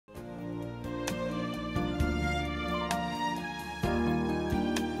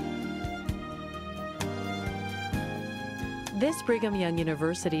This Brigham Young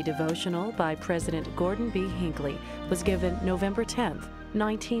University devotional by President Gordon B. Hinckley was given November 10th,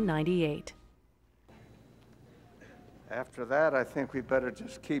 1998. After that, I think we better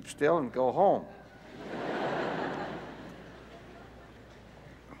just keep still and go home.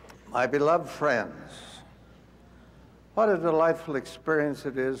 My beloved friends, what a delightful experience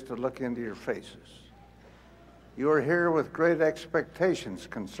it is to look into your faces. You are here with great expectations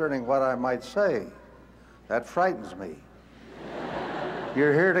concerning what I might say. That frightens me.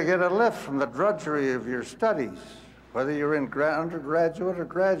 You're here to get a lift from the drudgery of your studies, whether you're in undergraduate or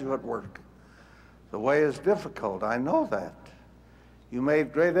graduate work. The way is difficult, I know that. You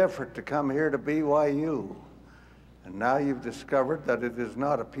made great effort to come here to BYU, and now you've discovered that it is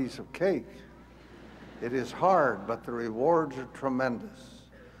not a piece of cake. It is hard, but the rewards are tremendous.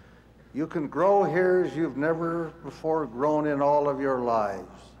 You can grow here as you've never before grown in all of your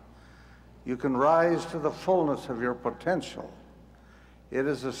lives. You can rise to the fullness of your potential. It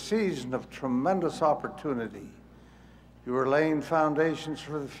is a season of tremendous opportunity. You are laying foundations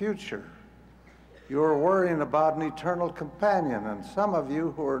for the future. You are worrying about an eternal companion, and some of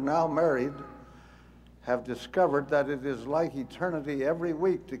you who are now married have discovered that it is like eternity every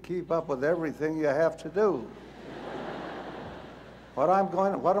week to keep up with everything you have to do. What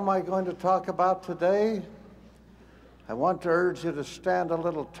am I going to talk about today? I want to urge you to stand a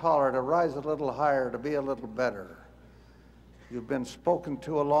little taller, to rise a little higher, to be a little better. You've been spoken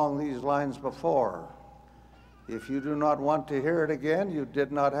to along these lines before. If you do not want to hear it again, you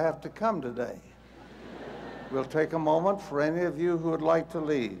did not have to come today. We'll take a moment for any of you who would like to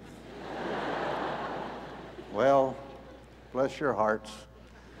leave. Well, bless your hearts.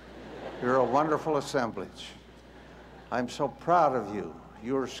 You're a wonderful assemblage. I'm so proud of you.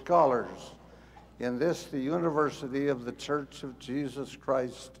 You're scholars in this, the University of the Church of Jesus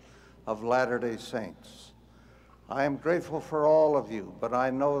Christ of Latter-day Saints. I am grateful for all of you, but I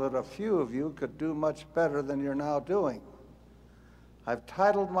know that a few of you could do much better than you're now doing. I've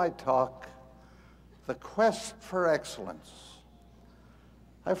titled my talk, The Quest for Excellence.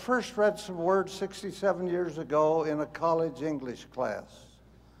 I first read some words 67 years ago in a college English class.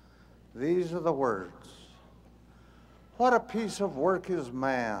 These are the words. What a piece of work is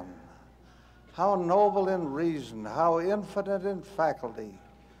man. How noble in reason, how infinite in faculty,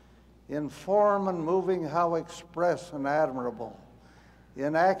 in form and moving, how express and admirable,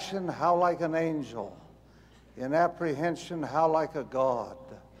 in action, how like an angel, in apprehension, how like a god,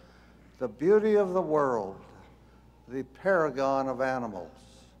 the beauty of the world, the paragon of animals.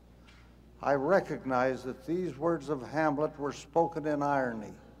 I recognize that these words of Hamlet were spoken in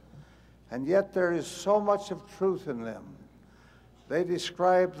irony, and yet there is so much of truth in them. They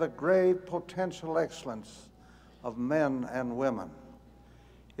describe the great potential excellence of men and women.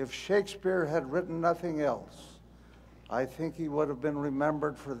 If Shakespeare had written nothing else, I think he would have been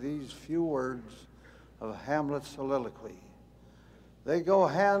remembered for these few words of Hamlet's soliloquy. They go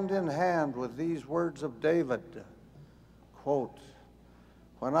hand in hand with these words of David, quote,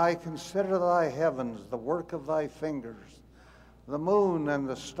 when I consider thy heavens, the work of thy fingers, the moon and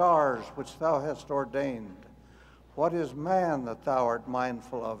the stars which thou hast ordained, what is man that thou art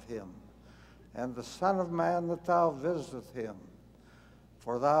mindful of him, and the Son of Man that thou visiteth him?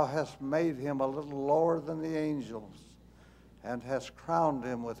 For thou hast made him a little lower than the angels, and hast crowned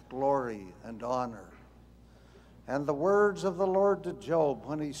him with glory and honor. And the words of the Lord to Job,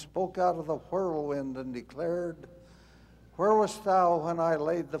 when he spoke out of the whirlwind and declared, where wast thou when I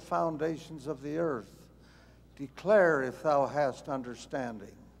laid the foundations of the earth? Declare if thou hast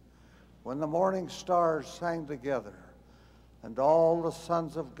understanding. When the morning stars sang together, and all the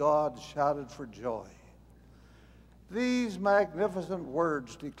sons of God shouted for joy. These magnificent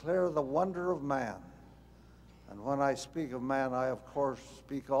words declare the wonder of man. And when I speak of man, I of course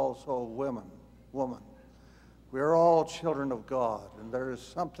speak also of woman. We are all children of God, and there is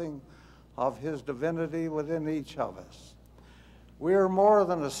something of his divinity within each of us. We are more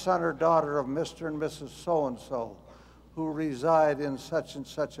than a son or daughter of Mr. and Mrs. So-and-so who reside in such and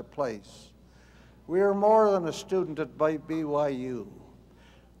such a place. We are more than a student at BYU.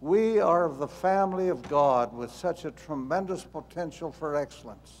 We are of the family of God with such a tremendous potential for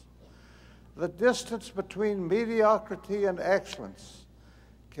excellence. The distance between mediocrity and excellence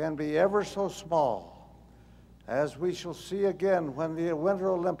can be ever so small, as we shall see again when the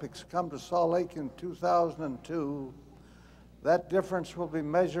Winter Olympics come to Salt Lake in 2002. That difference will be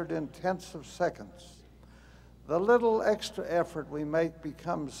measured in tenths of seconds. The little extra effort we make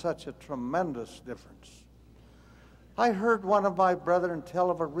becomes such a tremendous difference. I heard one of my brethren tell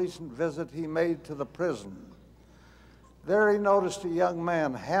of a recent visit he made to the prison. There he noticed a young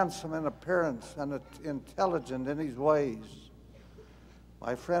man, handsome in appearance and intelligent in his ways.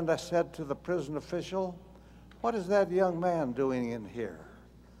 My friend, I said to the prison official, "What is that young man doing in here?"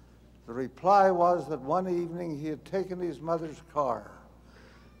 The reply was that one evening he had taken his mother's car,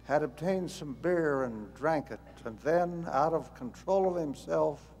 had obtained some beer and drank it, and then, out of control of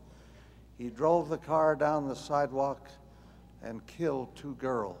himself, he drove the car down the sidewalk and killed 2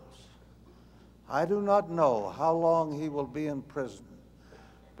 girls. I do not know how long he will be in prison,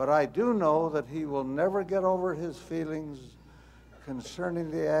 but I do know that he will never get over his feelings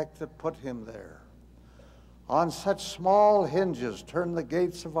concerning the act that put him there. On such small hinges turn the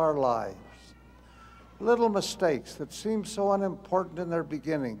gates of our lives. Little mistakes that seem so unimportant in their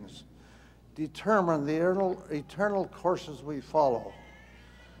beginnings determine the eternal courses we follow.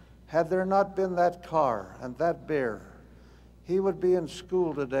 Had there not been that car and that beer, he would be in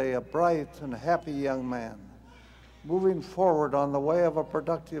school today, a bright and happy young man, moving forward on the way of a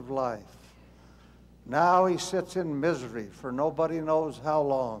productive life. Now he sits in misery for nobody knows how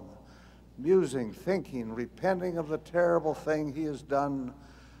long, musing, thinking, repenting of the terrible thing he has done,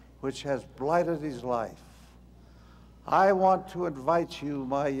 which has blighted his life. I want to invite you,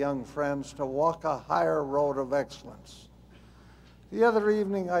 my young friends, to walk a higher road of excellence. The other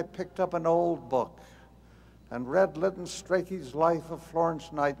evening I picked up an old book and read Lytton Strachey's Life of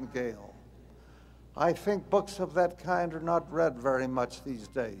Florence Nightingale. I think books of that kind are not read very much these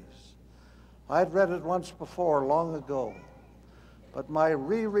days. I'd read it once before, long ago, but my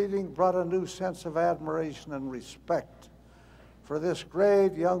rereading brought a new sense of admiration and respect for this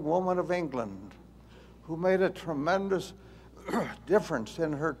great young woman of England who made a tremendous difference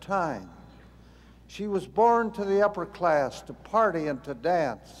in her time. She was born to the upper class, to party and to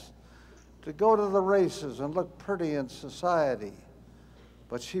dance, to go to the races and look pretty in society.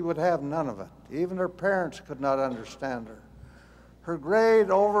 But she would have none of it. Even her parents could not understand her. Her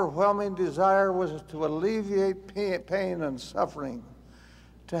great, overwhelming desire was to alleviate pain and suffering,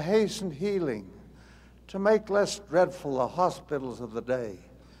 to hasten healing, to make less dreadful the hospitals of the day.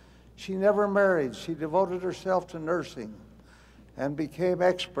 She never married. She devoted herself to nursing and became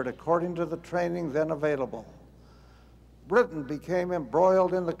expert according to the training then available. Britain became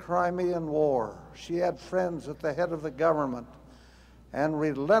embroiled in the Crimean War. She had friends at the head of the government and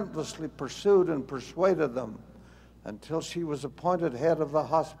relentlessly pursued and persuaded them until she was appointed head of the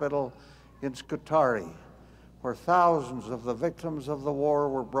hospital in Scutari, where thousands of the victims of the war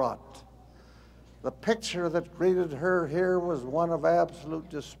were brought. The picture that greeted her here was one of absolute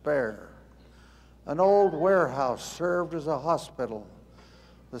despair. An old warehouse served as a hospital.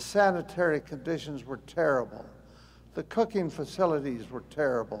 The sanitary conditions were terrible. The cooking facilities were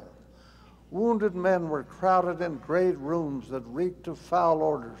terrible. Wounded men were crowded in great rooms that reeked of foul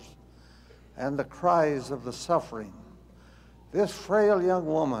odors and the cries of the suffering. This frail young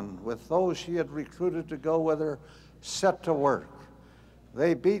woman, with those she had recruited to go with her, set to work.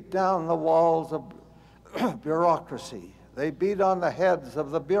 They beat down the walls of bureaucracy. They beat on the heads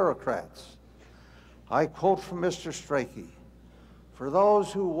of the bureaucrats. I quote from Mr. Strachey, "For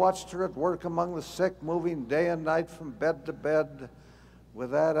those who watched her at work among the sick, moving day and night from bed to bed,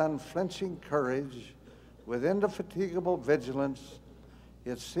 with that unflinching courage, with indefatigable vigilance,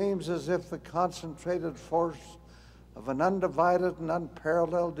 it seems as if the concentrated force of an undivided and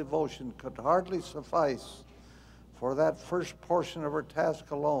unparalleled devotion could hardly suffice for that first portion of her task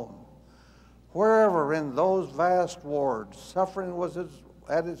alone. Wherever in those vast wards suffering was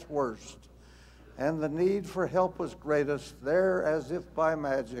at its worst and the need for help was greatest, there, as if by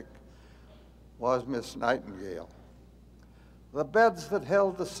magic, was Miss Nightingale. The beds that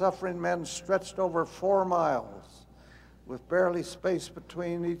held the suffering men stretched over 4 miles, with barely space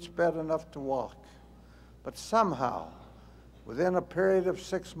between each bed enough to walk. But somehow, within a period of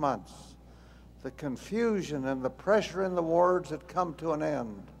 6 months, the confusion and the pressure in the wards had come to an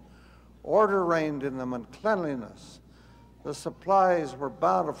end. Order reigned in them and cleanliness. The supplies were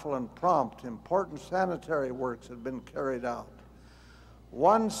bountiful and prompt. Important sanitary works had been carried out.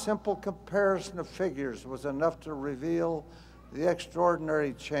 One simple comparison of figures was enough to reveal the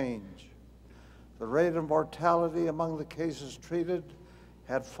extraordinary change. The rate of mortality among the cases treated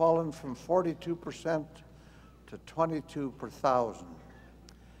had fallen from 42% to 22 per thousand.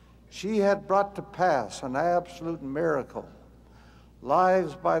 She had brought to pass an absolute miracle.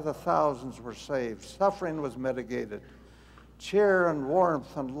 Lives by the thousands were saved. Suffering was mitigated. Cheer and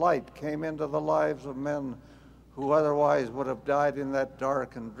warmth and light came into the lives of men who otherwise would have died in that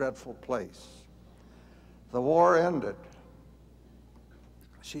dark and dreadful place. The war ended.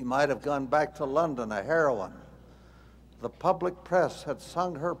 She might have gone back to London a heroine. The public press had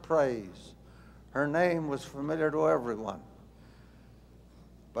sung her praise. Her name was familiar to everyone.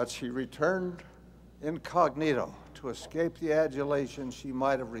 But she returned incognito to escape the adulation she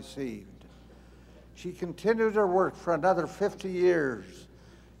might have received. She continued her work for another 50 years,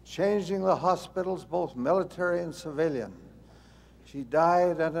 changing the hospitals, both military and civilian. She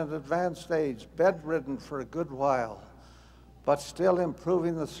died at an advanced age, bedridden for a good while, but still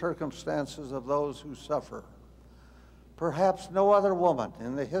improving the circumstances of those who suffer. Perhaps no other woman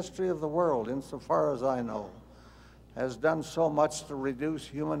in the history of the world, insofar as I know, has done so much to reduce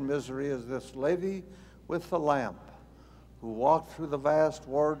human misery as this lady with the lamp, who walked through the vast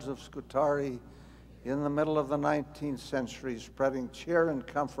wards of Scutari in the middle of the 19th century, spreading cheer and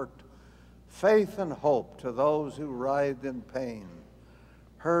comfort, faith and hope to those who writhed in pain.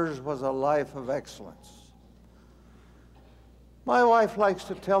 Hers was a life of excellence. My wife likes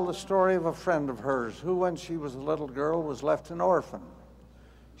to tell the story of a friend of hers who, when she was a little girl, was left an orphan.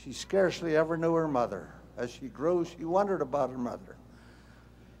 She scarcely ever knew her mother. As she grew, she wondered about her mother.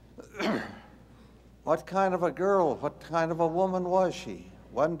 What kind of a girl, what kind of a woman was she?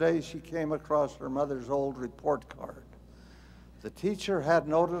 One day she came across her mother's old report card. The teacher had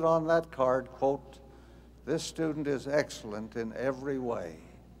noted on that card, quote, "This student is excellent in every way."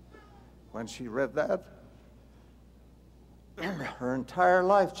 When she read that, her entire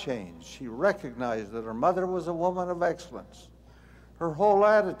life changed. She recognized that her mother was a woman of excellence. Her whole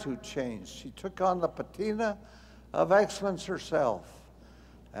attitude changed. She took on the patina of excellence herself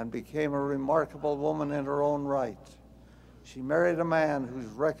and became a remarkable woman in her own right. She married a man who's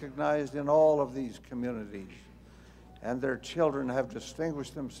recognized in all of these communities, and their children have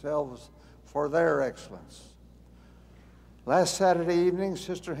distinguished themselves for their excellence. Last Saturday evening,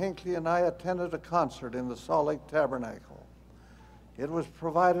 Sister Hinckley and I attended a concert in the Salt Lake Tabernacle. It was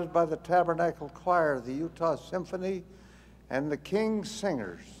provided by the Tabernacle Choir, the Utah Symphony, and the King's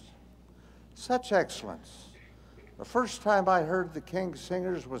Singers. Such excellence. The first time I heard the King's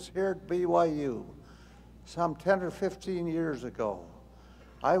Singers was here at BYU, some 10 or 15 years ago.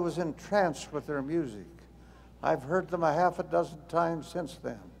 I was entranced with their music. I've heard them a half a dozen times since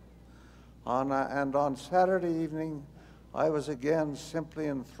then. And on Saturday evening, I was again simply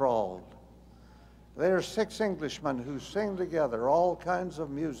enthralled. They are 6 Englishmen who sing together all kinds of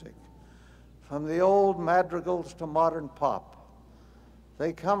music, from the old madrigals to modern pop.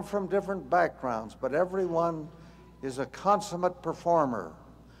 They come from different backgrounds, but everyone is a consummate performer.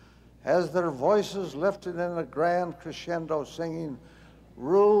 As their voices lifted in a grand crescendo singing,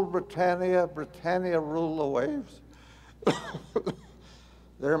 "Rule Britannia, Britannia rule the waves,"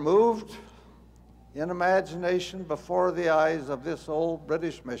 they're moved in imagination before the eyes of this old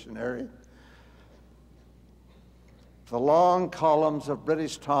British missionary. The long columns of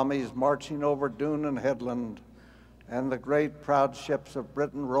British Tommies marching over dune and headland, and the great proud ships of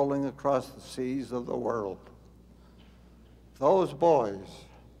Britain rolling across the seas of the world. Those boys,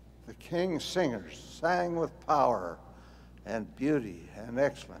 the King's Singers, sang with power and beauty and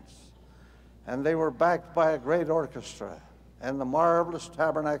excellence, and they were backed by a great orchestra and the marvelous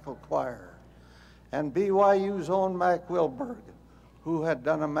Tabernacle Choir, and BYU's own Mac Wilberg, who had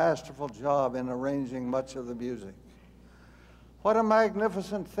done a masterful job in arranging much of the music. What a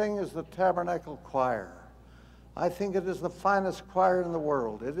magnificent thing is the Tabernacle Choir. I think it is the finest choir in the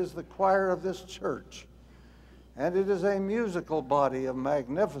world. It is the choir of this church, and it is a musical body of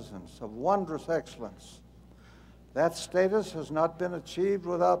magnificence, of wondrous excellence. That status has not been achieved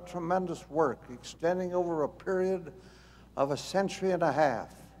without tremendous work, extending over a period of a century and a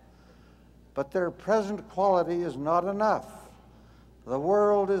half. But their present quality is not enough. The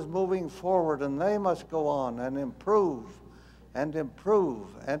world is moving forward, and they must go on and improve and improve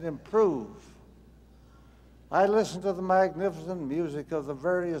and improve. I listen to the magnificent music of the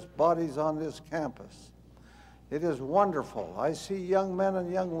various bodies on this campus. It is wonderful. I see young men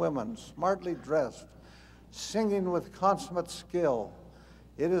and young women, smartly dressed, singing with consummate skill.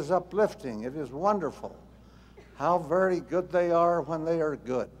 It is uplifting. It is wonderful. How very good they are when they are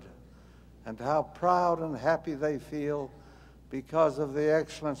good, and how proud and happy they feel because of the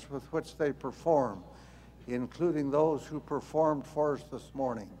excellence with which they perform, including those who performed for us this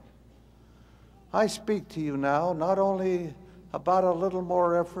morning. I speak to you now not only about a little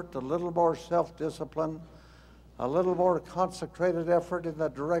more effort, a little more self-discipline, a little more consecrated effort in the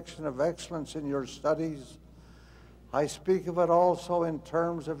direction of excellence in your studies. I speak of it also in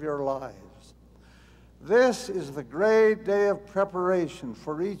terms of your lives. This is the great day of preparation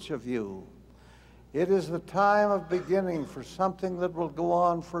for each of you. It is the time of beginning for something that will go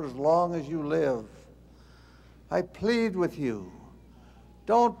on for as long as you live. I plead with you,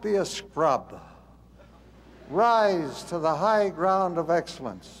 don't be a scrub. Rise to the high ground of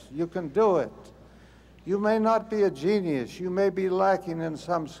excellence. You can do it. You may not be a genius. You may be lacking in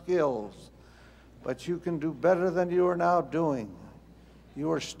some skills. but you can do better than you are now doing.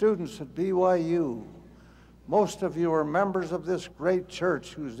 You are students at BYU. Most of you are members of this great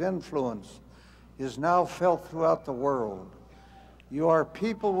church whose influence is now felt throughout the world. You are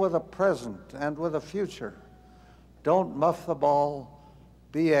people with a present and with a future. Don't muff the ball.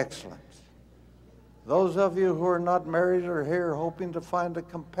 Be excellent. Those of you who are not married are here hoping to find a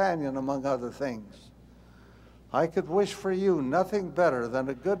companion, among other things. I could wish for you nothing better than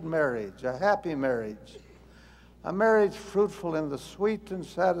a good marriage, a happy marriage, a marriage fruitful in the sweet and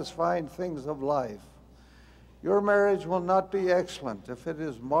satisfying things of life. Your marriage will not be excellent if it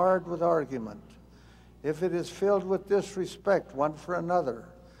is marred with argument, if it is filled with disrespect one for another,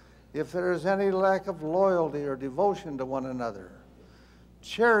 if there is any lack of loyalty or devotion to one another.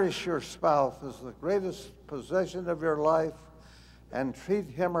 Cherish your spouse as the greatest possession of your life and treat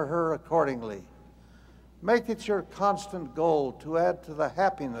him or her accordingly. Make it your constant goal to add to the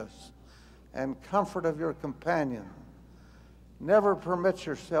happiness and comfort of your companion. Never permit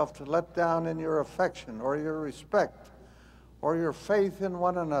yourself to let down in your affection or your respect or your faith in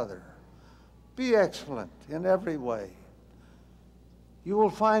one another. Be excellent in every way. You will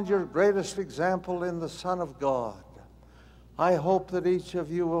find your greatest example in the Son of God. I hope that each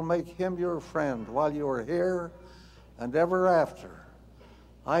of you will make him your friend while you are here and ever after.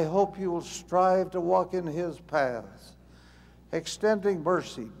 I hope you will strive to walk in his paths, extending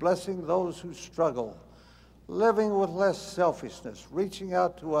mercy, blessing those who struggle, living with less selfishness, reaching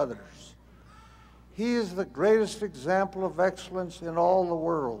out to others. He is the greatest example of excellence in all the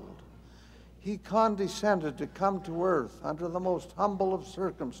world. He condescended to come to earth under the most humble of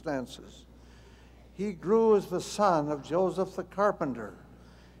circumstances. He grew as the son of Joseph the carpenter.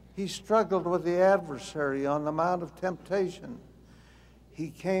 He struggled with the adversary on the Mount of Temptation. He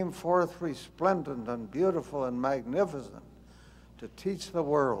came forth resplendent and beautiful and magnificent to teach the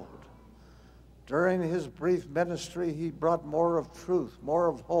world. During his brief ministry, he brought more of truth, more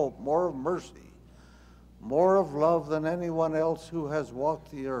of hope, more of mercy, more of love than anyone else who has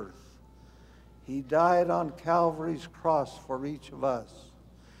walked the earth. He died on Calvary's cross for each of us.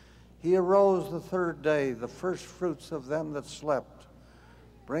 He arose the third day, the first fruits of them that slept,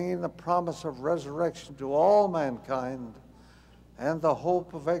 bringing the promise of resurrection to all mankind and the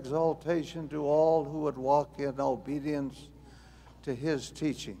hope of exaltation to all who would walk in obedience to his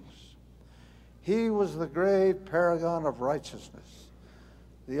teachings. He was the great paragon of righteousness,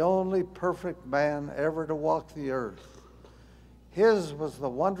 the only perfect man ever to walk the earth. His was the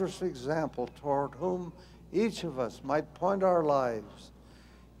wondrous example toward whom each of us might point our lives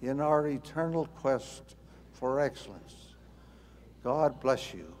in our eternal quest for excellence. God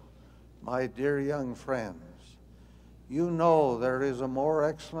bless you, my dear young friends. You know there is a more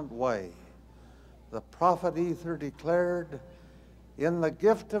excellent way. The prophet Ether declared, "In the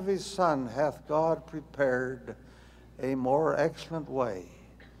gift of his Son hath God prepared a more excellent way."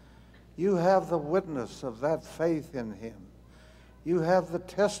 You have the witness of that faith in him. You have the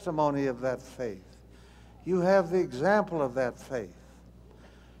testimony of that faith. You have the example of that faith.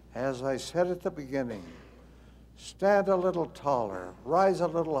 As I said at the beginning, stand a little taller, rise a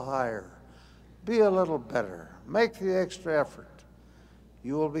little higher, be a little better, make the extra effort.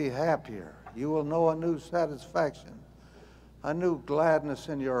 You will be happier. You will know a new satisfaction, a new gladness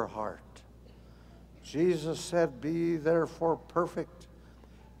in your heart. Jesus said, "Be ye therefore perfect,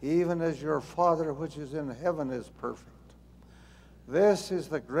 even as your Father which is in heaven is perfect." This is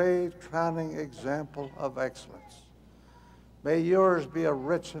the great crowning example of excellence. May yours be a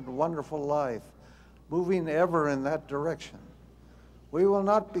rich and wonderful life, moving ever in that direction. We will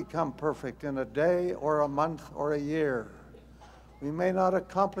not become perfect in a day or a month or a year. We may not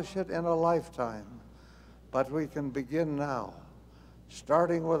accomplish it in a lifetime, but we can begin now,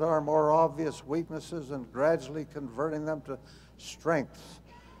 starting with our more obvious weaknesses and gradually converting them to strengths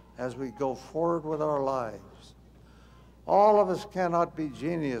as we go forward with our lives. All of us cannot be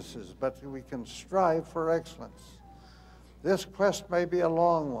geniuses, but we can strive for excellence. This quest may be a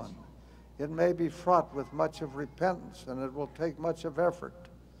long one. It may be fraught with much of repentance, and it will take much of effort.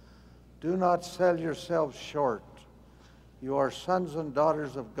 Do not sell yourselves short. You are sons and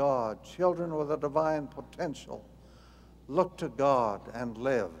daughters of God, children with a divine potential. Look to God and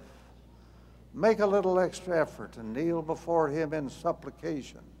live. Make a little extra effort and kneel before him in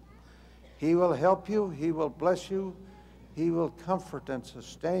supplication. He will help you, he will bless you, he will comfort and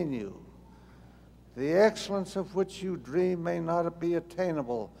sustain you. The excellence of which you dream may not be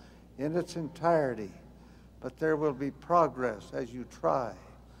attainable in its entirety, but there will be progress as you try.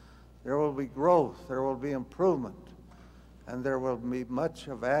 There will be growth, there will be improvement, and there will be much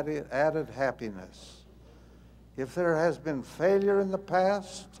of added happiness. If there has been failure in the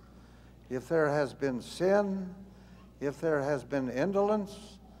past, If there has been sin, if there has been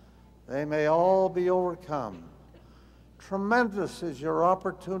indolence, they may all be overcome. Tremendous is your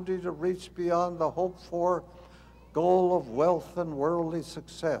opportunity to reach beyond the hoped-for goal of wealth and worldly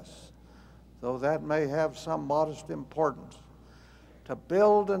success, though that may have some modest importance, to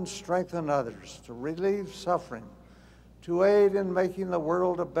build and strengthen others, to relieve suffering, to aid in making the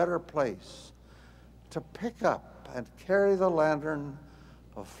world a better place, to pick up and carry the lantern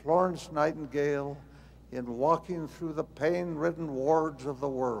of Florence Nightingale in walking through the pain-ridden wards of the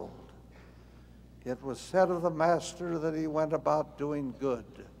world. It was said of the Master that he went about doing good.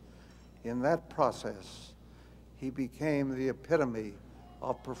 In that process, he became the epitome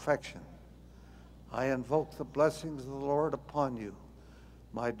of perfection. I invoke the blessings of the Lord upon you,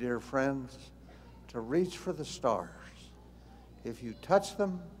 my dear friends, to reach for the stars. If you touch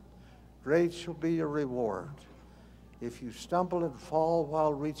them, great shall be your reward. If you stumble and fall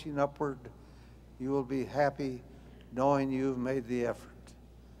while reaching upward, you will be happy knowing you've made the effort.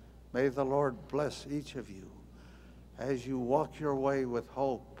 May the Lord bless each of you as you walk your way with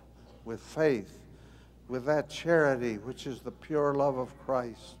hope, with faith, with that charity which is the pure love of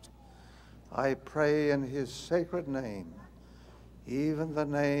Christ. I pray in his sacred name, even the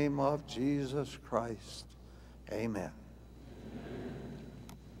name of Jesus Christ. Amen.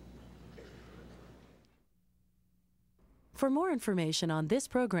 For more information on this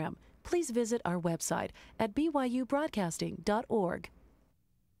program, please visit our website at byubroadcasting.org.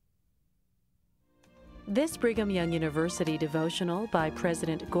 This Brigham Young University devotional by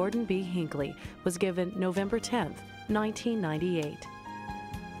President Gordon B. Hinckley was given November 10, 1998.